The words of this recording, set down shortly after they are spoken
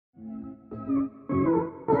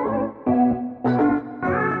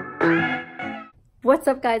What's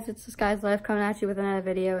up, guys? It's the Sky's Life coming at you with another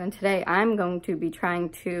video, and today I'm going to be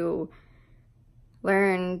trying to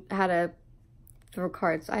learn how to throw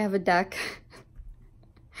cards. I have a deck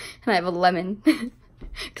and I have a lemon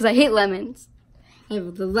because I hate lemons. I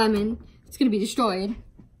have the lemon. It's gonna be destroyed.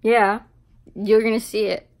 Yeah, you're gonna see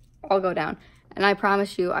it all go down, and I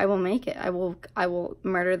promise you I will make it. I will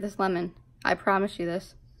murder this lemon. I promise you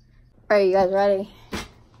this. All right, you guys ready?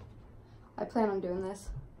 I plan on doing this.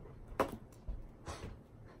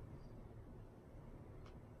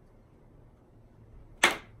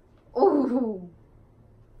 Ooh.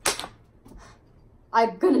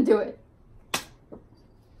 I'm gonna do it.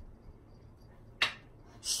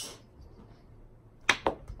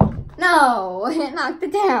 No, it knocked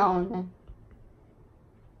it down.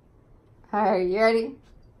 Alright, you ready?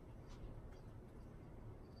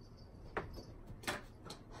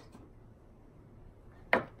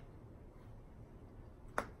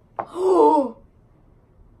 Oh!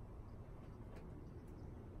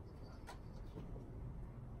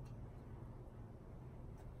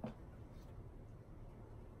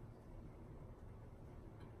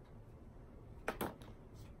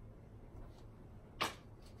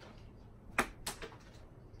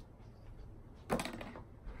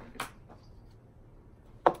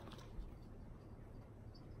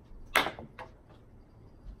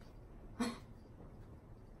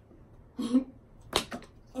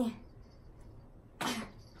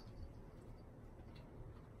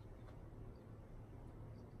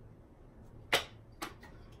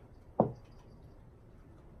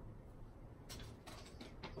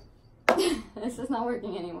 This is not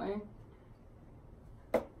working anymore.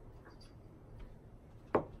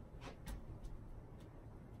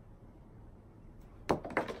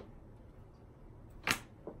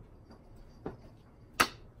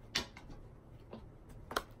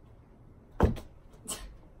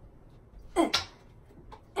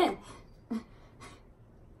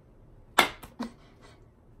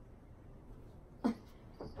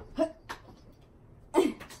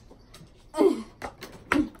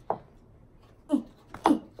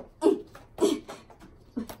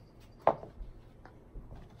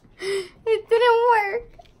 It didn't work.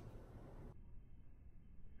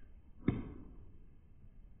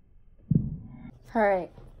 All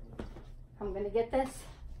right, I'm gonna get this,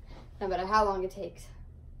 no matter how long it takes.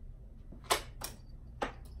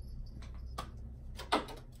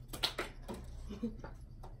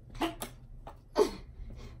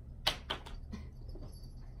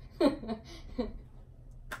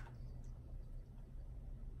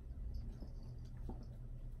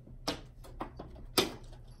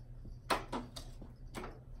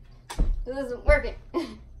 This isn't working.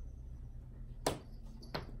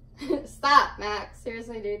 Stop, Max.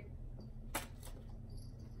 Seriously, dude.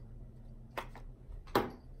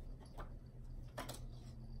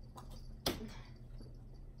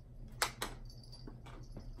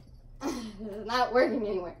 This is not working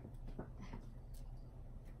anywhere.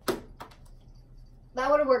 That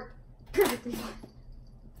would have worked perfectly fine.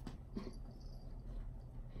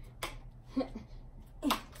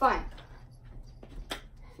 Fine.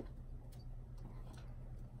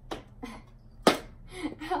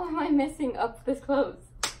 How am I messing up this clothes?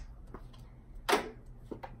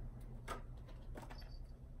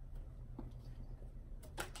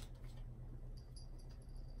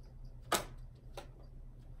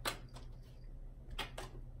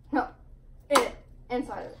 No,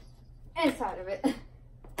 inside of it, inside of it,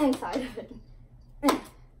 inside of it.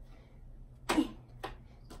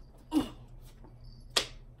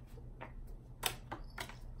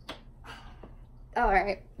 All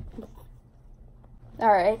right. All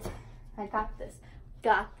right, I got this.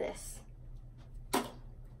 Got this.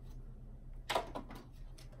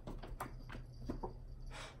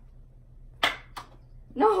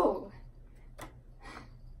 No.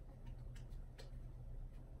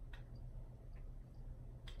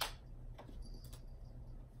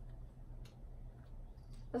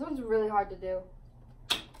 This one's really hard to do.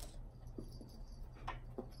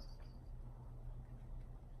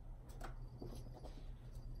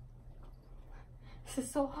 This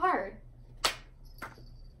is so hard.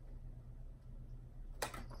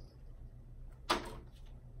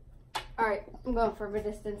 All right, I'm going for a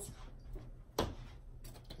distance.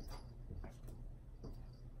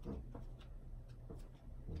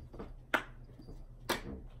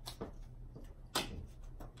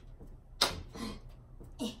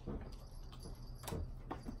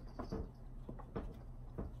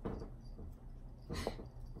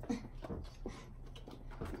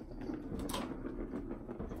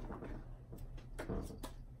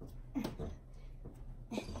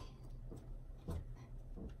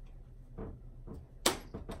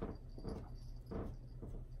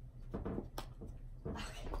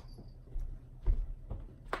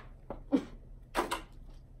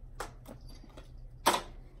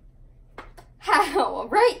 No,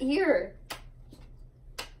 right here.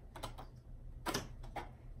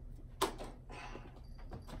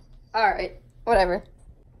 Alright, whatever.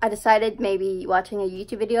 I decided maybe watching a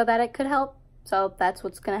YouTube video about it could help. So that's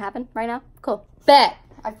what's gonna happen right now. Cool. Bet.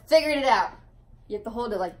 I figured it out. You have to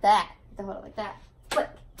hold it like that. You have to hold it like that.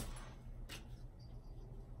 Flip.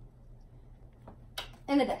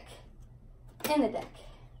 In the deck. In the deck.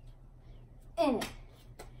 In it.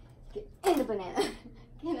 Get in the banana.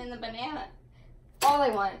 Get in the banana. All I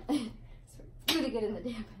want is for you to get in the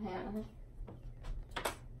damn banana.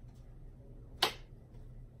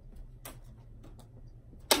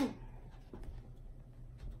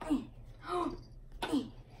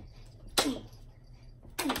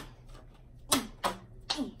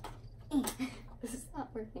 This is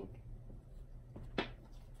not working.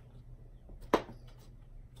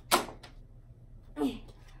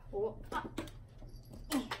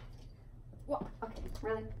 Okay,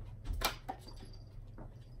 really?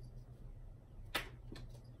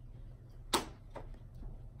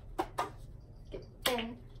 Get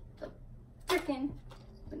in the freaking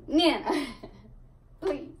banana.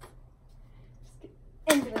 Please. Just get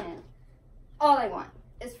in the banana. All I want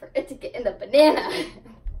is for it to get in the banana.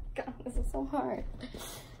 God, this is so hard.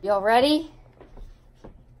 Y'all ready?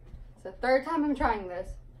 It's the third time I'm trying this.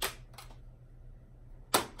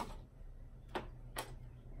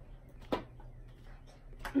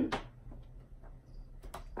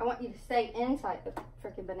 I want you to stay inside the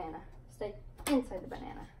freaking banana. Stay inside the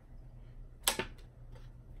banana.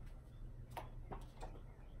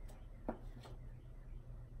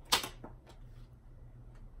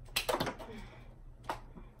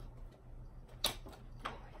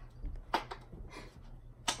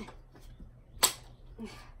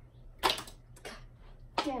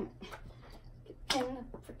 Damn it. Get in the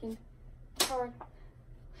freaking card.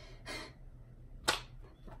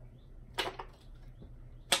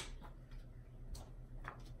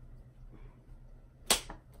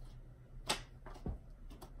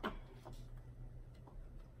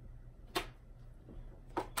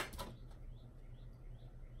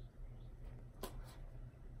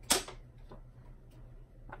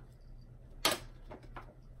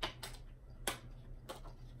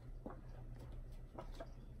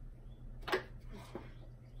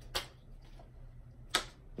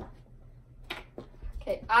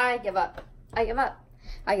 Okay, I give up. I give up.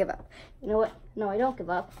 I give up. You know what? No, I don't give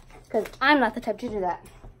up. Because I'm not the type to do that.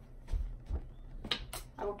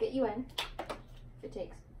 I will get you in. If it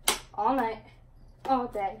takes all night, all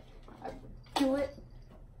day. I will do it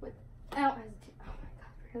without hesitation. Oh my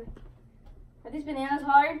God, really? Are these bananas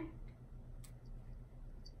hard?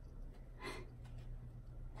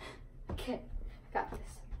 Okay, I got this.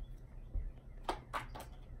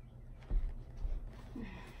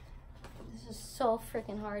 This is so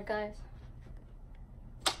freaking hard, guys.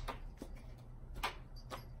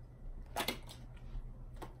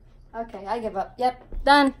 Okay, I give up. Yep,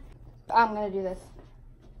 done. I'm gonna do this.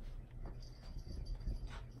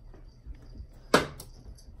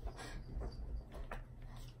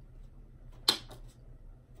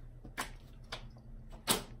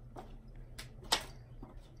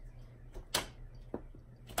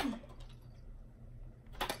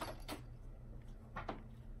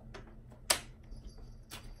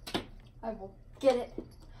 I will get it.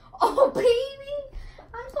 Oh, baby!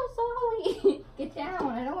 I'm so sorry. Get down.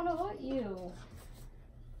 I don't want to hurt you.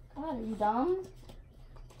 God, are you dumb?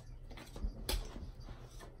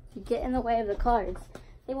 You get in the way of the cards.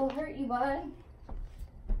 They will hurt you, bud.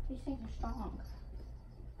 These things are strong.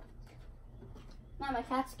 Now my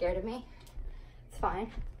cat's scared of me. It's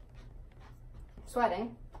fine.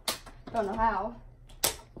 Sweating. Don't know how.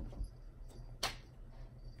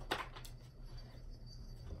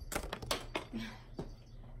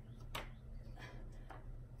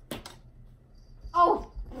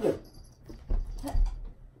 Oh!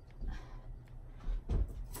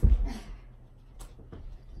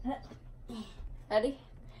 Ready?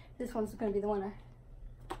 This one's gonna be the winner.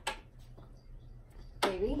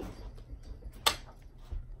 Baby.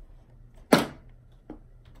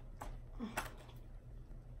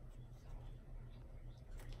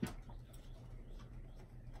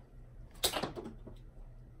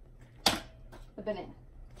 The banana.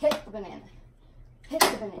 Hit the banana. Hit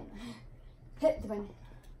the banana. Hit the banana.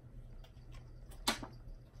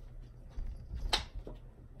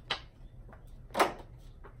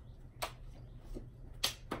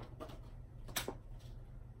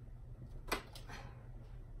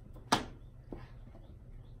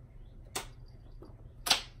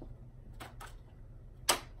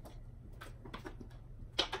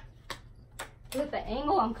 With the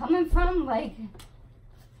angle I'm coming from, like,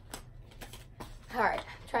 All right,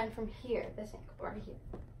 I'm trying from here, this angle, right here.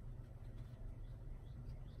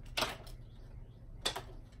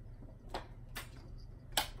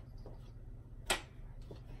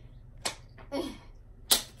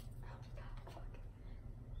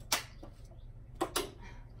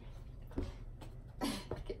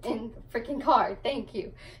 In the freaking car, thank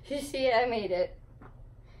you. You see it, I made it.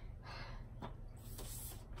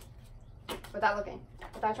 Without looking,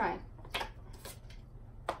 without trying.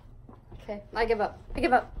 Okay, I give up, I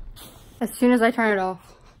give up. As soon as I turn it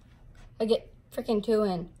off, I get freaking 2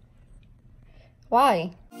 in.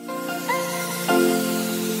 Why?